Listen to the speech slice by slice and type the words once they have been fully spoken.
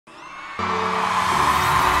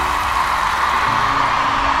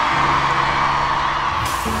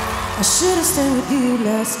I should've stayed with you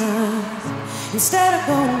last night instead of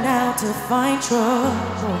going out to find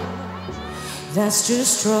trouble. That's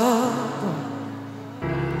just trouble.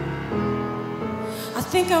 I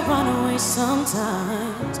think I run away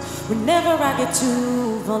sometimes whenever I get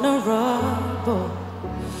too vulnerable.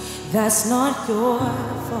 That's not your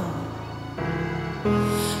fault.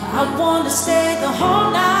 I want to stay the whole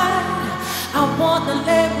night. I want to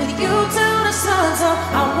lay with you till the sun's up.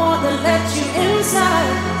 I want to let you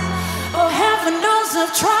inside. Oh, heaven knows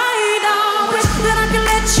I've tried. I wish that I could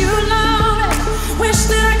let you love me. Wish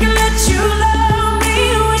that I could let you love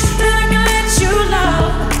me. Wish that I could let you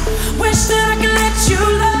love. Wish that I could let you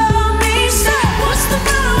love me. Say, what's the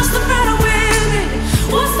matter? What's the matter with me?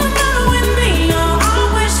 What's the matter with me? Oh,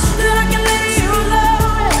 I wish that I could let you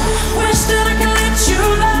love me. Wish that I could let you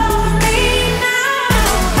love me now.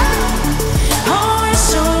 Oh,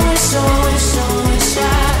 wish, oh, wish, oh, wish, oh, wish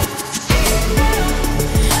I.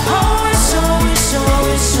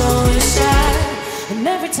 And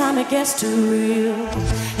every time it gets too real,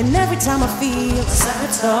 and every time I feel the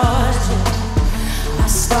sabotage, I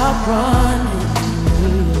stop running.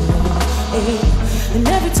 And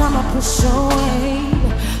every time I push away,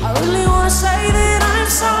 I really wanna say that I'm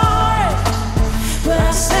sorry, but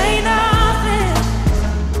I say nothing.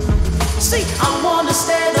 See, I wanna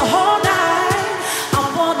stay the whole night. I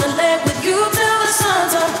wanna lay with you till the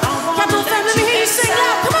sun's up. Capital family, let me hear you sing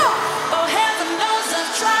loud. Come on. Oh, heaven knows I've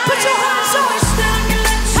tried. Put your hands on it.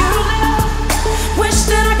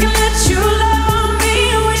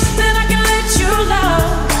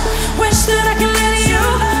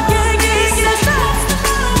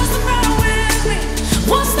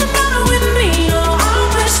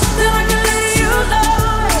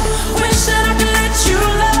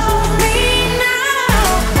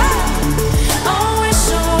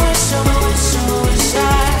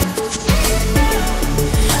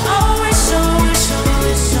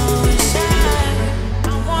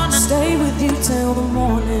 Till the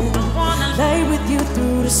morning, lay with you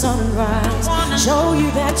through the sunrise, show you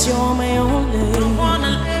that you're my only.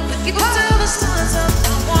 Lay with you till the sun's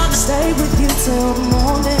up. Stay with you till the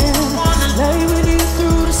morning, lay with you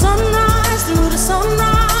through the sunrise.